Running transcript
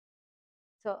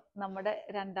So നമ്മുടെ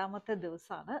രണ്ടാമത്തെ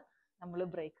ദിവസമാണ് നമ്മൾ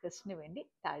ബ്രേക്ക്ഫാസ്റ്റിന് വേണ്ടി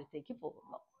താഴത്തേക്ക്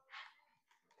പോകുന്നു.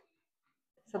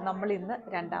 സോ നമ്മൾ ഇന്ന്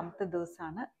രണ്ടാമത്തെ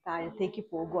ദിവസമാണ് താഴത്തേക്ക്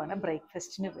പോകുവാണ്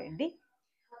ബ്രേക്ക്ഫാസ്റ്റിന് വേണ്ടി.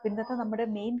 ഇന്നത്തെ നമ്മുടെ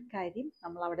മെയിൻ കാര്യം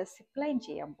നമ്മൾ അവിടെ സിപ്ലൈൻ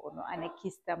ചെയ്യാൻ പോകുന്നു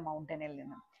അനക്കീസ്റ്റ മൗണ്ടനിൽ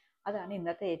നിന്നും. അതാണ്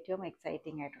ഇന്നത്തെ ഏറ്റവും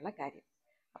എക്സൈറ്റിംഗ് ആയിട്ടുള്ള കാര്യം.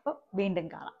 അപ്പം വീണ്ടും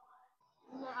കാണാം.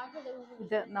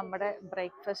 ഇത് നമ്മുടെ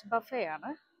ബ്രേക്ക്ഫാസ്റ്റ് ബഫേ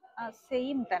ആണ്.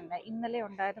 സെയിം തന്നെ ഇന്നലെ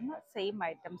ഉണ്ടായിരുന്ന സെയിം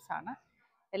ഐറ്റംസ് ആണ്.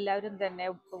 എല്ലാവരും തന്നെ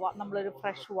നമ്മളൊരു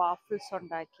ഫ്രഷ് വാഫിൾസ്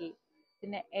ഉണ്ടാക്കി,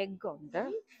 പിന്നെ എഗ് ഉണ്ട്.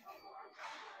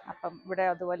 അപ്പം ഇവിടെ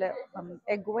അതുപോലെ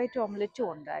എഗ് വൈറ്റ് ഓംലെറ്റും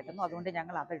ഉണ്ടായിരുന്നു, അതുകൊണ്ട്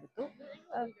ഞങ്ങൾ അതെടുത്തു.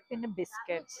 പിന്നെ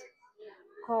biscuits,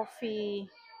 coffee,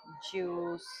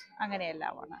 juice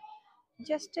അങ്ങനെയെല്ലാമാണ്.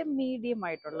 Just medium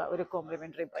ആയിട്ടുള്ള ഒരു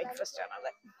കോംപ്ലിമെൻ്ററി ബ്രേക്ക്ഫാസ്റ്റ്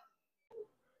ആണത്.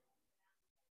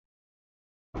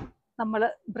 നമ്മൾ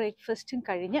ബ്രേക്ക്ഫാസ്റ്റും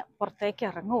കഴിഞ്ഞ് പുറത്തേക്ക്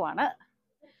ഇറങ്ങുവാണ്.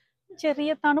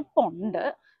 ചെറിയ തണുപ്പുണ്ട്,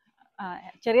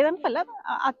 ചെറിയ തണുപ്പല്ല,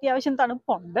 അത്യാവശ്യം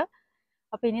തണുപ്പുണ്ട്.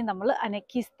 അപ്പോൾ ഇനി നമ്മൾ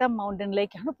അനക്കീസ്റ്റ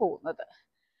മൗണ്ടനിലേക്കാണ് പോകുന്നത്.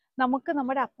 നമുക്ക്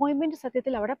നമ്മുടെ അപ്പോയിൻമെൻറ്റ്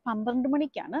സത്യത്തിൽ അവിടെ 12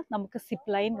 മണിക്കാണ് നമുക്ക്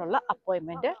സിപ്ലൈനുള്ള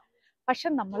അപ്പോയിൻമെൻറ്റ്. പക്ഷെ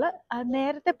നമ്മൾ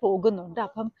നേരത്തെ പോകുന്നുണ്ട്,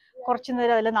 അപ്പം കുറച്ച്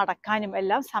നേരം അതിൽ നടക്കാനും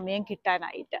എല്ലാം സമയം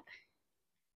കിട്ടാനായിട്ട്.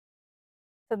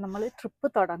 നമ്മൾ ട്രിപ്പ്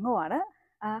തുടങ്ങുവാണ്.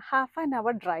 ഹാഫ് ആൻ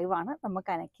അവർ ഡ്രൈവാണ്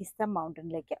നമുക്ക് അനക്കീസ്റ്റ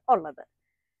മൗണ്ടനിലേക്ക് ഉള്ളത്.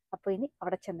 അപ്പോൾ ഇനി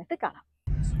അവിടെ ചെന്നിട്ട് കാണാം.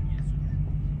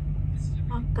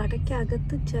 ആ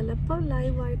കടയ്ക്കകത്ത് ചിലപ്പോൾ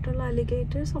ലൈവായിട്ടുള്ള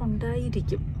അലിഗേറ്റേഴ്സ്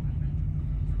ഉണ്ടായിരിക്കും.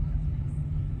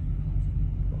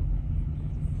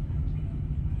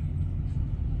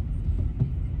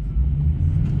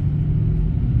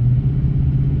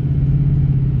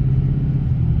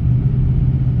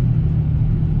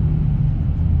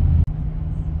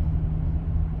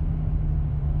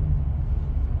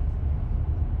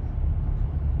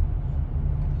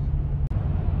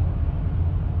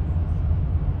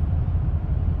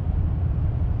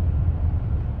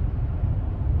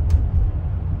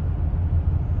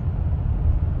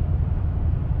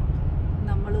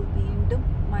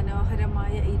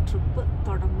 മനോഹരമായ ഈ ട്രിപ്പ്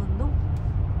തുടങ്ങുന്നു.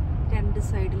 രണ്ട്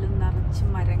സൈഡിലും നിറച്ച്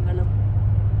മരങ്ങളും.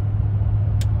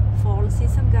 ഫോൾ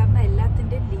സീസൺ കാരണം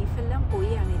എല്ലാത്തിൻ്റെയും ലീഫെല്ലാം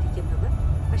പോയാണ് ഇരിക്കുന്നത്.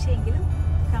 പക്ഷേ എങ്കിലും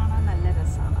കാണാൻ നല്ല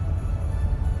രസമാണ്.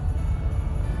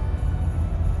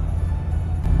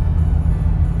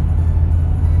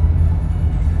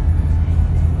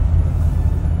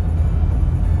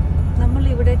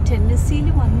 നമ്മളിവിടെ ടെന്നസിയിൽ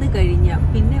വന്നു കഴിഞ്ഞാൽ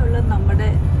പിന്നെയുള്ള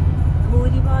നമ്മുടെ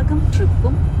ഭൂരിഭാഗം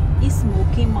ട്രിപ്പും ഈ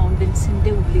സ്മോക്കി മൗണ്ടൻസിൻ്റെ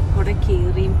ഉള്ളിൽ കൂടെ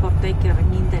കയറിയും പുറത്തേക്ക്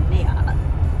ഇറങ്ങിയും തന്നെയാണ്.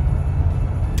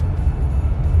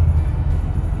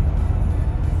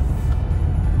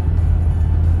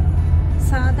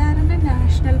 സാധാരണ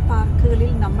നാഷണൽ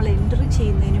പാർക്കുകളിൽ നമ്മൾ എൻട്രി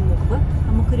ചെയ്യുന്നതിന് മുമ്പ്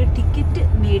നമുക്കൊരു ടിക്കറ്റ്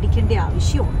മേടിക്കേണ്ട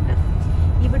ആവശ്യമുണ്ട്.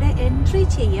 ഇവിടെ എൻട്രി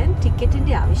ചെയ്യാൻ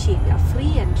ടിക്കറ്റിൻ്റെ ആവശ്യമില്ല, ഫ്രീ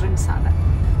എൻട്രൻസ് ആണ്.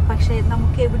 പക്ഷേ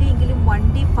നമുക്ക് എവിടെയെങ്കിലും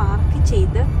വണ്ടി പാർക്ക്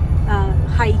ചെയ്ത്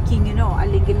ഹൈക്കിങ്ങിനോ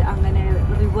അല്ലെങ്കിൽ അങ്ങനെ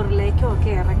റിവറിലേക്കോ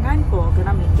ഒക്കെ ഇറങ്ങാൻ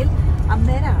പോകണമെങ്കിൽ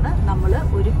അന്നേരമാണ് നമ്മൾ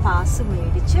ഒരു പാസ്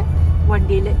മേടിച്ച്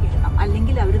വണ്ടിയിൽ ഇടണം.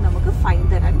 അല്ലെങ്കിൽ അവർ നമുക്ക് ഫൈൻ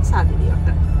തരാൻ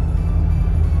സാധ്യതയുണ്ട്.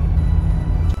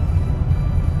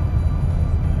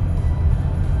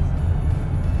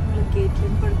 നമ്മൾ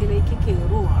ഗേറ്റ്ലിൻ ബർഗിലേക്ക്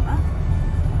കയറുവാണ്.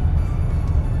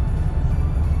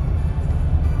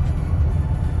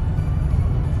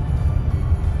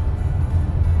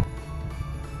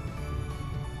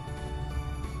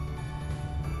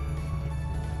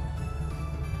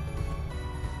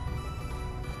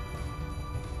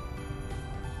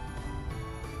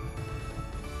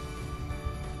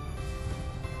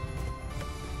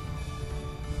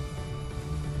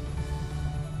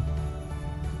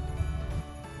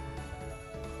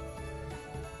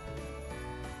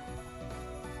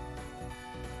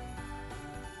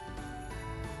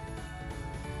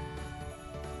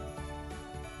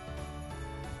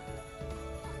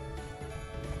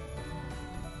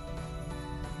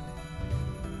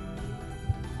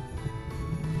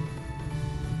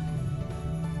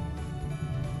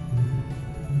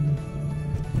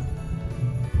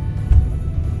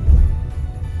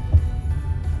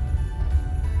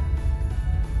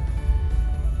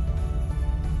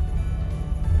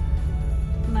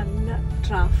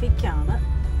 ട്രാഫിക്കാണ്.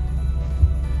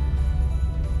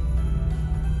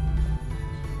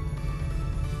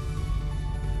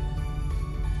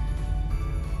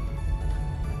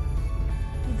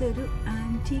 ഇതൊരു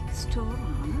ആന്റീക് സ്റ്റോർ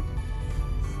ആണ്.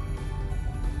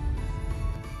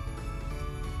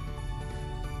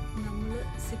 നമ്മൾ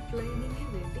സിപ്ലൈനിങ്ങിന്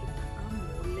വേണ്ടി ആ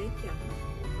മുകളിലേക്കാണ്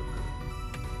പോകുന്നത്.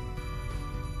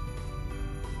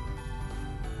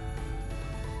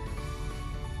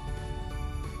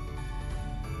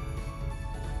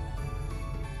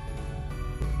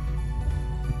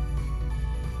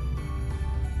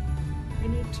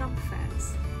 drum fans.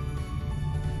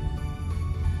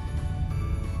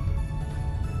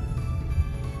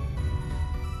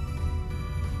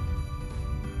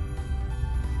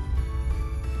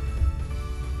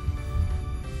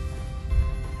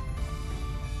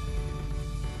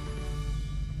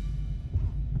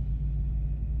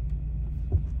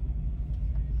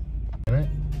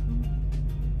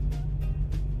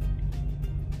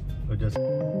 Just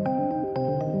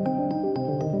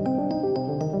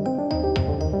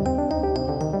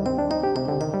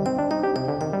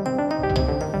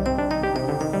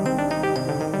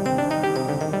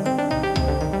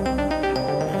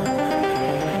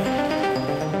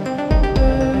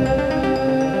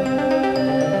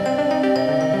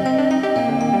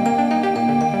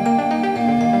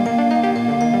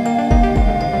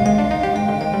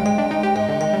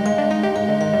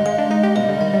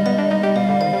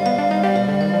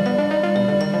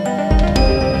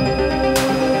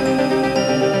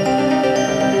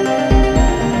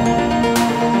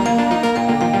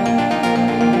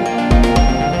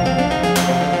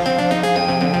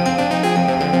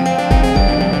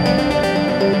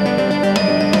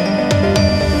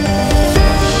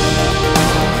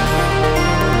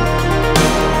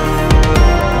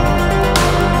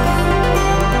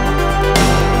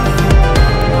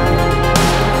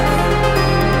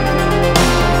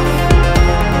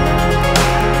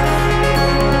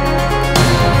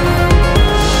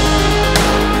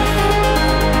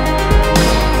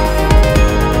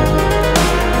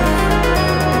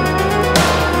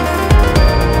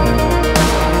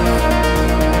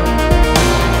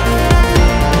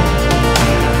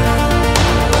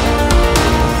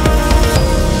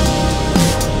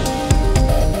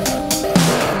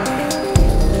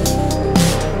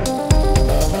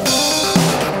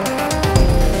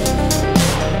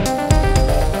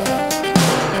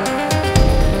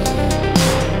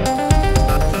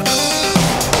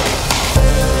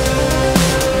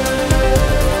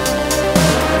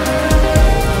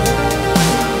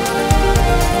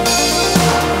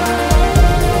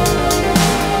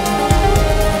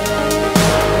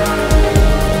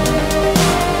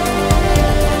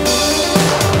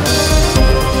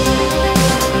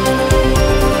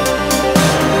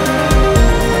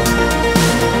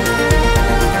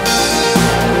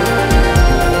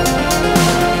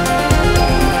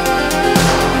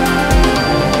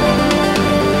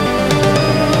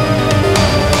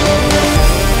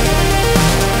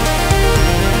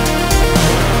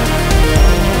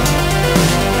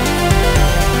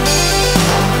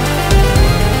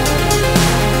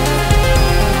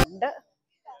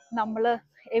നമ്മൾ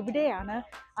എവിടെയാണ്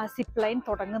ആ സിപ്പ് ലൈൻ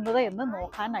തുടങ്ങുന്നത് എന്ന്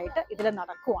നോക്കാനായിട്ട് ഇതിൽ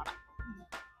നടക്കുവാണ്.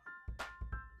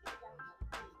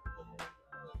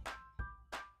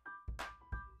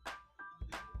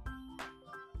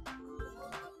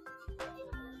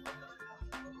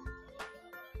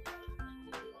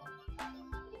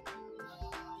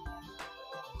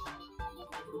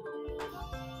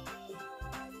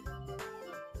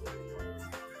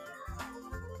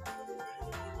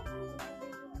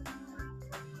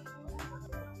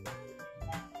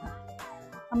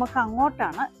 നമുക്ക്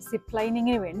അങ്ങോട്ടാണ് സിപ്പ്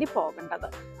ലൈനിങ്ങിന് വേണ്ടി പോകേണ്ടത്.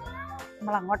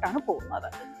 നമ്മൾ അങ്ങോട്ടാണ് പോകുന്നത്.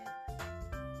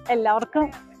 എല്ലാവർക്കും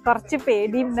കുറച്ച്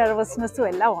പേടിയും നെർവസ്നെസ്സും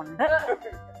എല്ലാം ഉണ്ട്.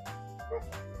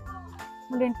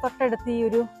 തൊട്ടടുത്ത് ഈ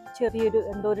ഒരു ചെറിയൊരു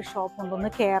എന്തോ ഒരു ഷോപ്പ്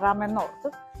ഉണ്ടൊന്ന് കയറാമെന്നോർത്ത്.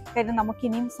 കാര്യം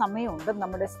നമുക്കിനിയും സമയമുണ്ട്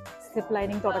നമ്മുടെ സിപ്പ്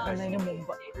ലൈനിങ് തുടങ്ങുന്നതിന്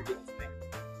മുമ്പ്.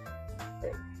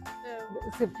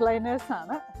 സിപ്പ്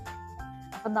ലൈനേഴ്സാണ്.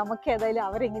 അപ്പം നമുക്ക് ഏതായാലും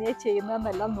അവരെങ്ങനെയാണ്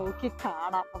ചെയ്യുന്നതെന്നെല്ലാം നോക്കി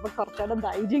കാണാം. അപ്പം കുറച്ചുകൂടെ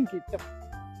ധൈര്യം കിട്ടും.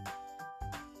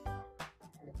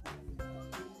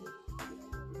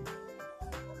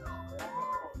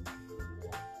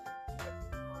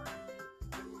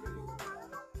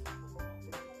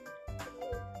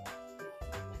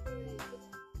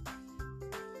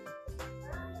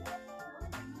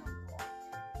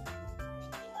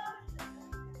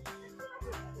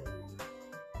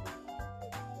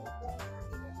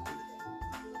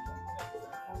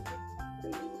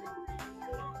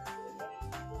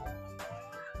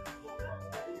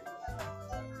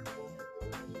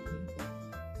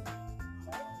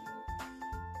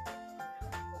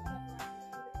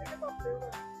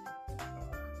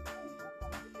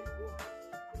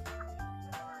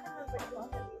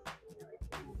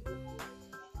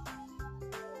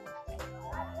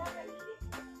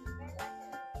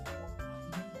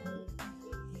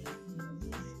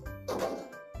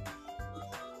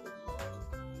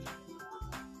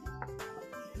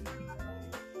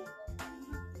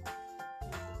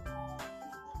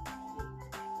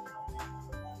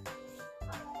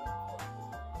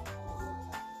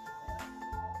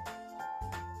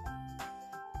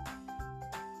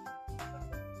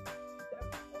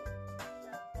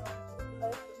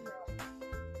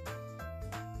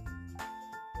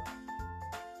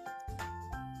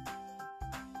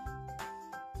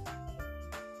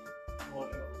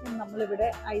 നമ്മളിവിടെ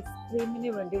ഐസ്ക്രീമിന്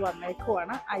വേണ്ടി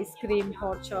വന്നേക്കുവാണ്. ഐസ്ക്രീം,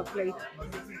 ഹോട്ട് ചോക്ലേറ്റ്,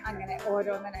 അങ്ങനെ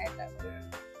ഓരോന്നിനായിട്ട്.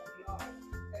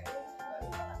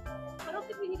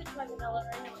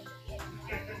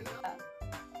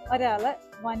 ഒരാള്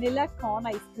വനില കോൺ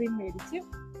ഐസ്ക്രീം മേടിച്ചു.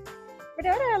 ഇവിടെ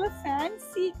ഒരാള്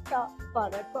ഫാൻസി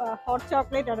ഹോട്ട്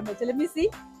ചോക്ലേറ്റ് ആണ് വെച്ചത്. മിസ്സി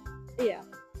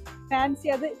ഫാൻസി,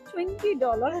 അത്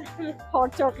 $20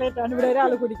 ഹോട്ട് ചോക്ലേറ്റ് ആണ് ഇവിടെ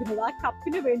ഒരാൾ കുടിക്കുന്നത്. ആ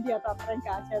കപ്പിന് വേണ്ടിയാണ് അത്രയും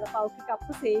കാശായത്. അപ്പൊ അവർക്ക്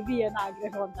കപ്പ് സേവ് ചെയ്യാൻ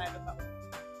ആഗ്രഹം ഉണ്ടായിരുന്നു.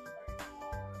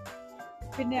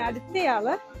 പിന്നെ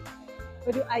അടുത്തയാള്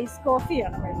ഒരു ഐസ്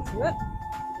കോഫിയാണ് മേടിച്ചത്.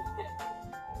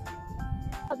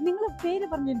 നിങ്ങൾ പേര്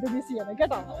പറഞ്ഞ് ഇൻട്രൊഡ്യൂസ് ചെയ്യണം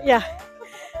കേട്ടോ.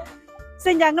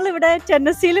 ഞങ്ങൾ ഇവിടെ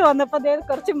ടെന്നസിയിൽ വന്നപ്പോ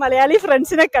കുറച്ച് മലയാളി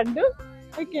ഫ്രണ്ട്സിനെ കണ്ടു.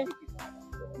 ഓക്കെ,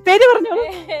 പേര് പറഞ്ഞോളൂ.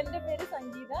 എന്റെ പേര്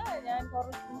സംഗീത. ഞാൻ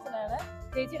കോറസ്പോണ്ടൻസിനാണ്.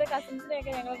 ചേച്ചിയുടെ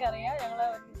കസിൻസിനെയൊക്കെ ഞങ്ങൾക്ക് അറിയാം. ഞങ്ങള്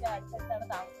ഒരുമിച്ച് അടുത്തടുത്താണ്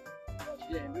താമസം.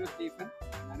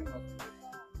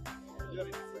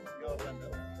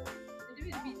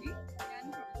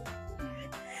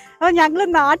 ഞങ്ങള്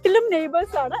നാട്ടിലും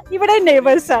നെയ്ബേഴ്സ് ആണ്, ഇവിടെ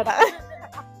നെയ്ബേഴ്സ് ആണ്.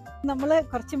 നമ്മള്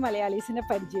കുറച്ച് മലയാളീസിനെ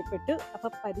പരിചയപ്പെട്ടു. അപ്പൊ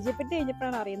പരിചയപ്പെട്ട്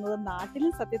കഴിഞ്ഞപ്പോഴാണ് അറിയുന്നത്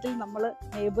നാട്ടിലും സത്യത്തിൽ നമ്മള്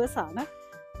നെയ്ബേഴ്സ് ആണ്.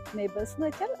 നെയ്ബേഴ്സ് എന്ന്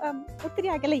വെച്ചാൽ ഒത്തിരി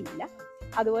അകലെയില്ല.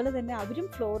 അതുപോലെ തന്നെ അവരും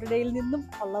ഫ്ലോറിഡയിൽ നിന്നും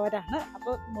ഉള്ളവരാണ്.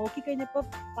 അപ്പോൾ നോക്കിക്കഴിഞ്ഞപ്പോൾ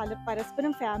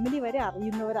പരസ്പരം ഫാമിലി വരെ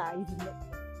അറിയുന്നവരായിരുന്നു.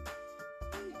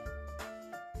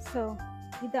 സോ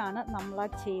ഇതാണ് നമ്മളാ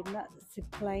ചെയ്യുന്ന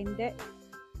സിപ്ലൈൻ്റെ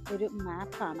ഒരു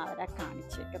മാപ്പാണ് അവരെ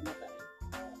കാണിച്ചേക്കുന്നത്.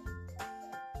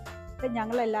 ഇപ്പം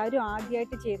ഞങ്ങളെല്ലാവരും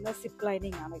ആദ്യമായിട്ട് ചെയ്യുന്ന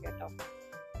സിപ്ലൈനിങ് ആണ് കേട്ടോ.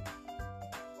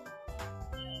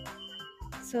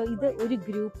 സോ ഇത് ഒരു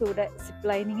ഗ്രൂപ്പ് ഇവിടെ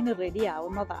സിപ്ലൈനിങ്ങിന് റെഡി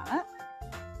ആവുന്നതാണ്.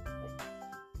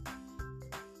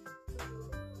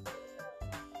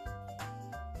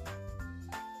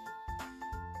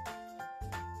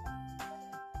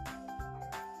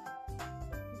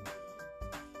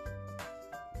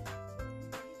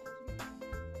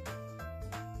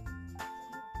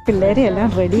 പിള്ളേരെ എല്ലാം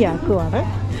റെഡിയാക്കുവാണ്.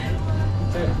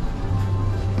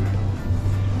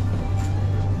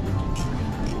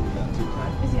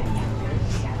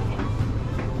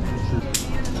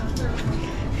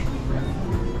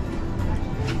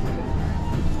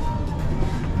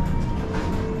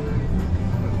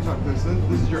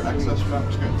 This is your excess strap. I'm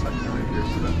just going to tuck it right here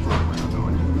so that float might not go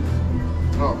in.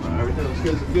 Oh, everything looks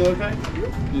good. Does it feel okay?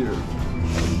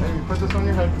 Yeah. And you put this on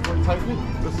your head before you tighten it.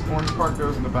 This orange part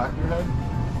goes in the back of your head.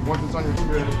 Once it's on your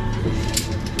head.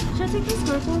 Should I take this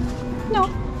purple? No.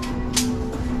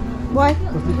 Why?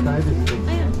 I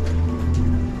am.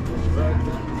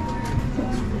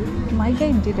 My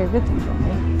guy did everything for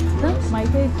me. Huh? My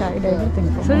guy tied everything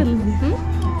for me.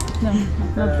 No,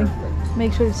 nothing.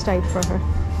 Make sure it's tight for her.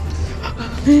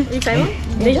 You found one?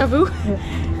 Deja vu? Yeah.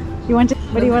 You want to?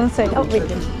 What do you want to say? Oh, wait.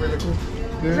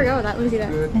 I forgot about that. Let me see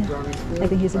that. I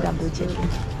think he's a double chicken.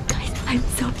 Guys, I'm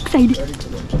so excited.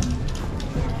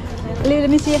 Let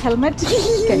me see a helmet.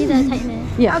 I need to tighten it.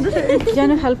 Yeah.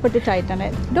 Jana, help her to tighten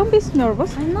it. Don't be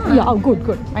nervous. I'm not. Yeah, oh, good,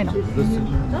 good. I know.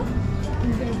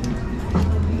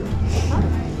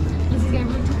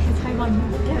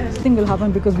 Nothing will happen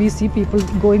because we see people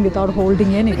going without holding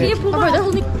anything. Can you pull they're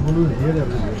holding?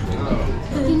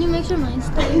 Can you make sure mine's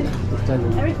tight?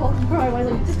 Every call, bro, I was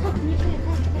like, just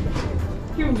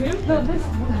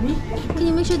can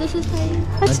you make sure this is tight?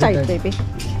 That's tight, baby.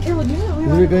 Where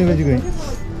are you going? Where are you going?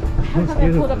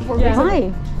 Why?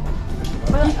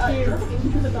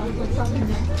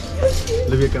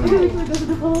 Olivia, come on.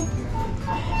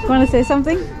 You want to say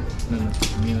something? No,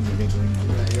 me and Olivia going.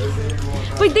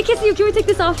 Wait, they can see you. Can we take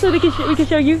this off so we can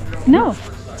show you? No,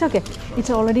 it's okay.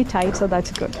 It's already tight, so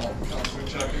that's good.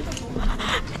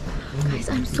 Guys,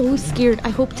 I'm so scared.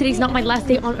 I hope today's not my last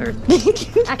day on earth.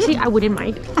 Actually, I wouldn't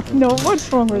mind. No, what's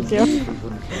wrong with you?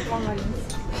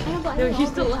 No, she's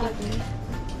still laughing.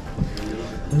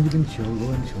 Then you can go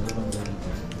and show it on the.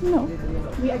 No.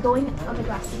 We are going on the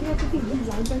grass. We have to see these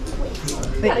lines are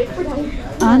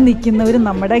ആ നിൽക്കുന്നവർ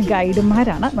നമ്മുടെ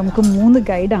ഗൈഡുമാരാണ്. നമുക്ക് 3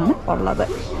 ഗൈഡാണ് ഉള്ളത്.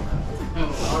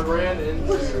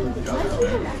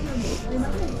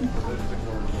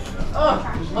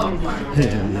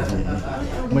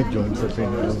 My joints are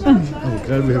painful. I'm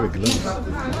glad we have a glove.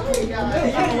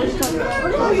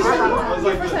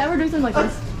 First time ever doing something like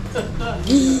this.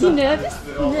 You nervous?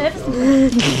 Nervous?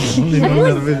 Only more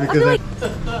nervous because I.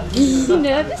 You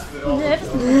nervous? Nervous?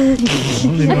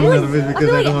 Only more nervous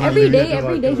because I don't want to Every leave day, you to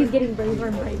every walk day away. he's getting braver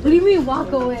and braver. Leave me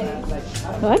walk away.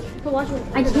 What? But watch me.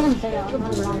 I can't stay up.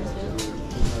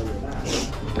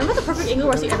 I'm at the perfect angle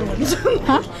where I see everybody's.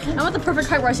 Huh? I'm at the perfect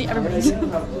height where I see everybody's.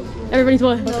 Everybody's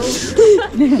what? No.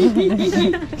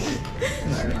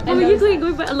 Are you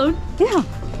going by alone? Yeah.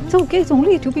 It's okay. It's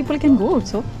only 2 people can go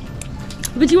also.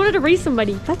 But you wanted to raise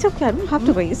somebody. That's okay. I don't have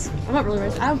to race. I'm not really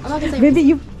raised. I'm not gonna say. Maybe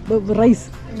you race.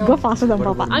 Go faster than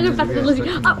Papa. I'm gonna faster than Lizzie.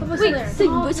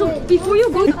 Wait, so before you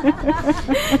go, the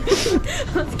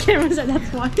camera said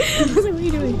that's why. I was like, what are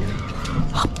you doing?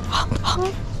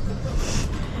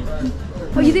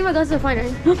 Oh, you think my glasses are fine,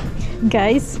 right?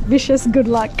 Guys, wish us good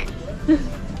luck.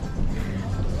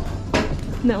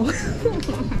 No.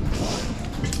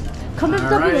 Come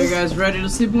back. Alright, you guys ready to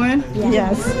Zipline?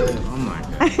 Yes. Oh my god.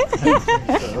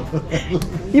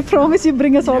 You promise you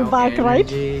bring us all Okay, back, right?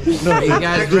 Reggie. No, you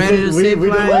guys ready to we don't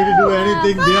Zipline? like to do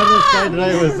anything. They are the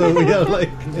skydivers, so we are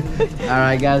like.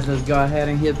 Alright, guys, let's go ahead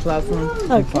and hit platform.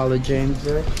 Okay. Follow James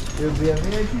there. It'll be a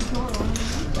VIP tour.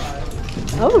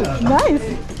 Oh,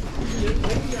 nice.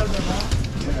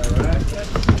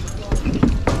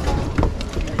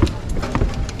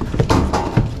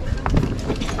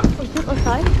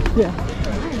 Outside? Yeah.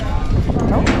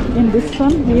 No, in this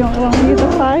one, we only use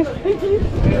the 5.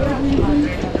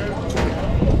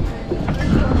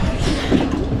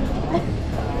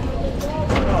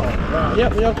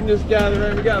 Yep, y'all can just gather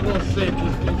in. We got a little safety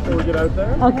speech before we get out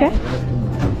there. Okay.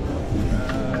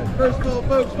 First of all,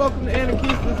 folks, welcome to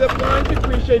Anakeesta Zipline. We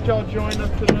appreciate y'all joining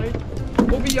us tonight.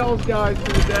 We'll be y'all's guides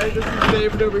for the day. This is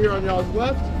David over here on y'all's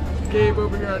left, Gabe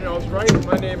over here on y'all's right, and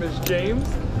my name is James.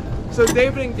 So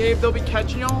David and Gabe, they'll be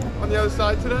catching y'all on the other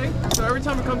side today. So every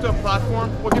time we come to a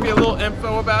platform, we'll give you a little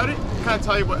info about it, kind of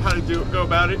tell you how to go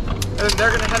about it, and then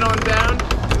they're gonna head on down,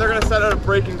 and they're gonna set out a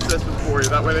braking system for you.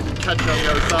 That way they can catch you on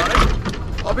the other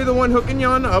side. I'll be the one hooking you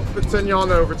on up and sending you on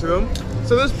over to them.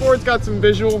 So this board's got some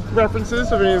visual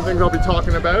references of any of the things I'll be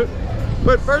talking about.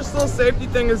 But first little safety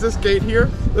thing is this gate here.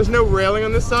 There's no railing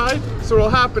on this side. So what'll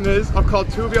happen is I'll call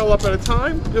 2 of y'all up at a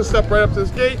time. You'll step right up to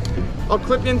this gate. I'll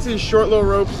clip you into these short little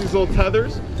ropes, these little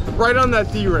tethers, right on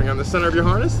that D-ring on the center of your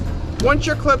harness. Once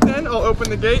you're clipped in, I'll open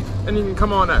the gate and you can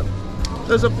come on out.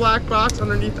 There's a black box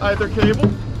underneath either cable.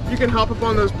 You can hop up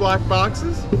on those black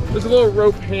boxes. There's a little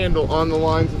rope handle on the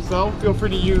lines itself. Feel free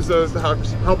to use those to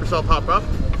help yourself hop up.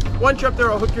 Once you're up there,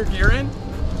 I'll hook your gear in.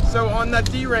 So on that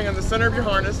D-ring on the center of your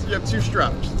harness, you have 2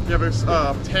 straps. You have a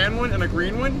tan one and a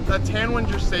green one. That tan one's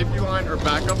your safety line or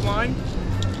backup line.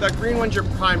 That green one's your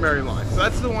primary line. So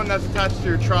that's the one that's attached to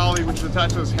your trolley, which is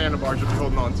attached to those handlebars you'll be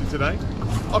holding on to today.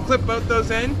 I'll clip both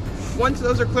those in. Once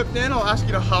those are clipped in, I'll ask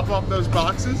you to hop off those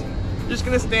boxes. You're just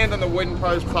gonna stand on the wooden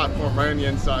post platform right on the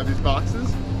inside of these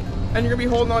boxes. And you're gonna be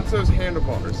holding on to those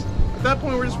handlebars. At that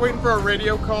point, we're just waiting for a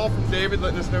radio call from David,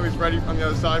 letting us know he's ready on the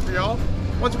other side for y'all.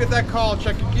 Once we get that call,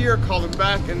 check your gear, call them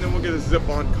back, and then we'll get a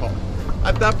zip-on call.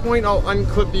 At that point, I'll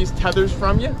unclip these tethers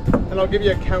from you, and I'll give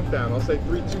you a countdown. I'll say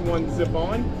 3, 2, 1, zip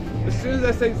on. As soon as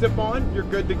I say zip on, you're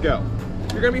good to go.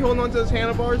 You're gonna be holding on to those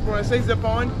handlebars, but when I say zip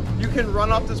on, you can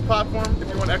run off this platform if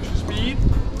you want extra speed,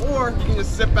 or you can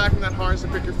just sit back in that harness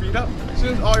and pick your feet up. As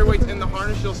soon as all your weight's in the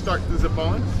harness, you'll start to zip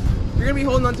on. You're gonna be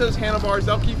holding on to those handlebars.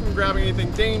 They'll keep you from grabbing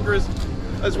anything dangerous,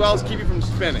 as well as keep you from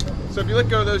spinning. So if you let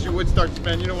go of those, you would start to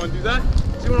spin. You don't want to do that.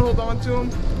 So you want to hold on to them.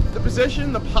 The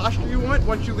position, the posture you want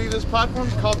once you leave this platform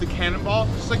is called the cannonball.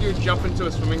 Just like you would jump into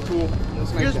a swimming pool.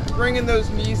 You're just bringing those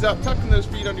knees up, tucking those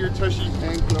feet under your tushy.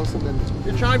 And closer than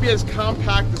You're trying to be as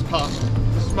compact as possible.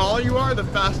 The smaller you are, the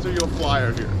faster you'll fly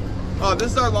out here.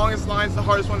 This is our longest line. It's the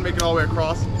hardest one to make it all the way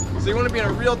across. So you want to be in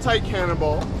a real tight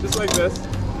cannonball, just like this.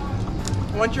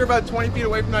 Once you're about 20 feet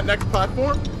away from that next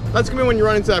platform, that's gonna be when you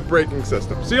run into that braking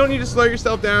system. So you don't need to slow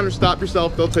yourself down or stop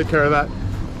yourself. They'll take care of that.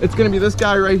 It's gonna be this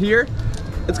guy right here.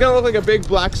 It's gonna look like a big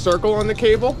black circle on the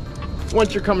cable.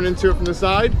 Once you're coming into it from the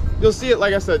side, you'll see it,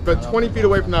 like I said, about 20 feet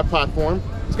away from that platform.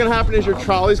 What's gonna happen is your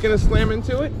trolley's gonna slam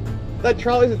into it. That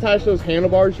trolley's attached to those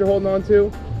handlebars you're holding on to.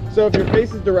 So if your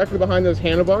face is directly behind those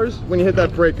handlebars, when you hit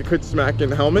that brake, it could smack you in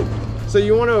the helmet. So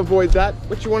you want to avoid that.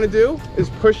 What you want to do is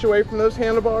push away from those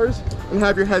handlebars and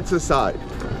have your head to the side.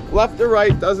 Left or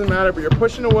right, doesn't matter, but you're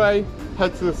pushing away,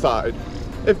 head to the side.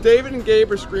 If David and Gabe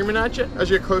are screaming at you as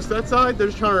you get close to that side, they're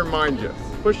just trying to remind you.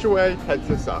 Push away, head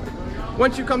to the side.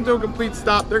 Once you come to a complete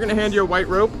stop, they're gonna hand you a white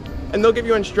rope and they'll give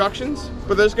you instructions,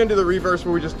 but they're just gonna do the reverse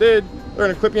what we just did. They're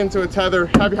gonna clip you into a tether,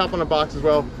 have you hop on a box as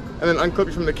well, and then unclip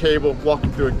you from the cable, walk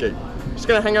you through a gate. Just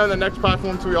gonna hang out on the next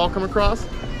platform until we all come across.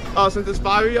 Since there's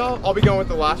 5 of y'all, I'll be going with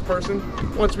the last person.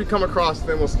 Once we come across,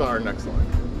 then we'll start our next line.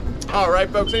 All right,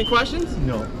 folks, any questions?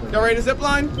 No. Y'all ready to zip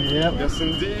line? Yep. Yes,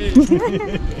 indeed.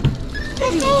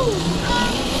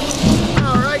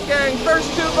 All right, gang,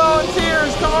 first 2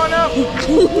 volunteers, come on up. Don't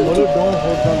hold on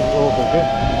the rope, okay?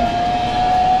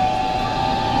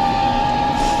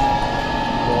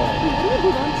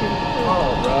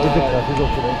 Is the traffic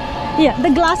okay? Yeah, the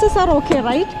glasses are okay,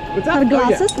 right? What's that? Her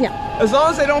glasses, Oh, yeah. yeah. As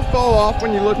long as they don't fall off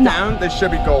when you look down, they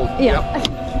should be gold. Yeah. Yep.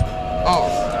 All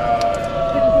right.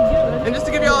 And just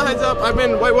to give you all a heads up, I've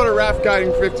been whitewater raft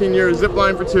guiding for 15 years,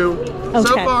 zipline for 2.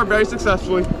 So Okay. far, very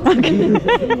successfully.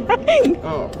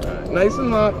 Alright, nice and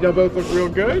locked. Y'all both look real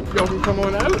good. Y'all can come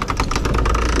on out.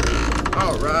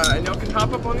 Alright, and y'all can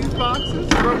hop up on these boxes,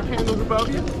 rope handles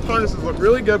above you. Harnesses look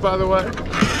really good, by the way.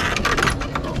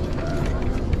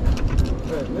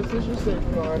 And this is your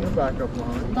safety line and backup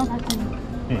line.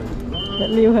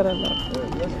 Leave her alone.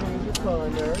 And this one is your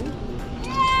primary.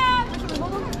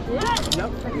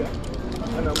 Yep.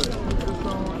 And I'm going to put this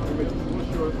on and make it a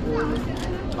little short for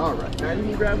you. Alright, now you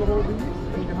can grab a hold of these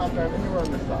and you can hop down anywhere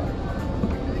on this side.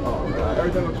 Alright,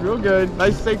 everything looks real good.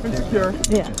 Nice, safe, and secure.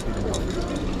 Yeah.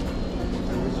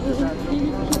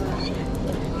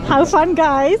 Have fun,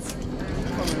 guys.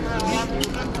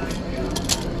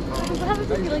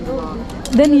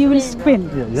 Then you will spin.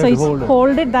 Yeah, you So have to it's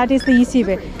hold it. that is the easy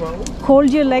way. Hold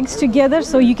your legs together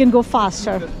so you can go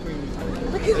faster.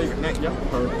 Yep,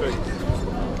 perfect.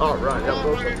 Alright, y'all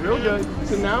both look real good.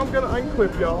 So now I'm going to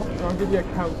unclip y'all and I'll give you a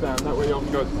countdown. That way y'all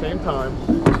can go at the same time.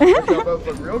 Y'all both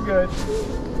look real good.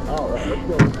 Alright,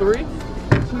 let's go. 3, 2,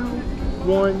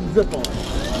 1, zip on.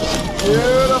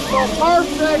 Beautiful,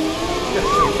 perfect! Yes,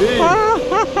 indeed.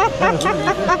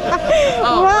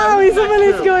 Wow, Isabel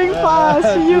is going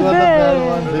fast. You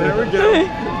bet. There we go.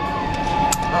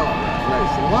 Alright,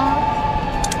 nice and locked.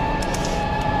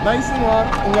 Nice and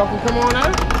locked. And y'all can come on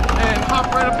out and hop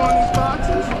right up on these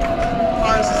boxes.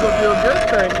 Harnesses will feel good.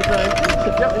 Thank you, thank you.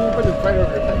 Yep, and you put this right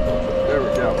over your tank. There we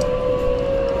go.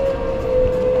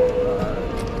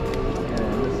 And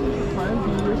this is your plan B,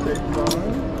 your safety line.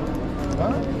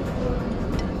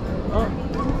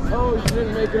 Oh, you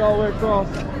didn't make it all the way across.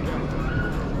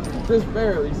 Just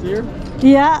barely, see her?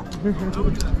 Yeah.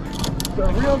 So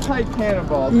real tight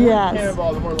cannonball. The more Yes.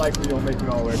 cannonball, the more likely you'll make it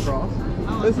all the way across.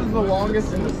 This is the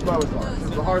longest and the slowest one. This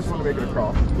is the hardest one to make it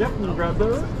across. Yep, you can grab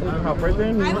those and you can hop right there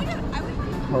and here.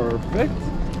 Perfect.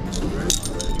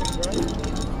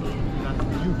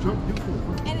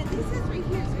 And this is right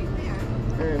here, it's right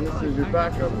there. And this is your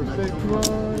backup for safety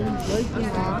line. Nice and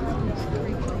locked.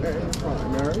 And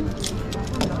primary.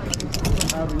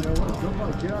 And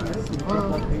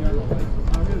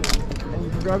you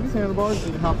can grab these handlebars and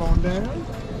you can hop on down.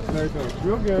 And everything looks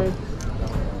real good.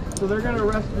 So they're going to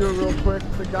rescue her real quick.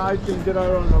 The guy can get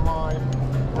out on the line.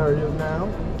 There he is now.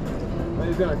 And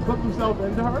he's going to clip himself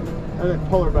into her and then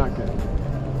pull her back in.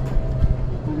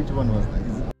 Which one was that?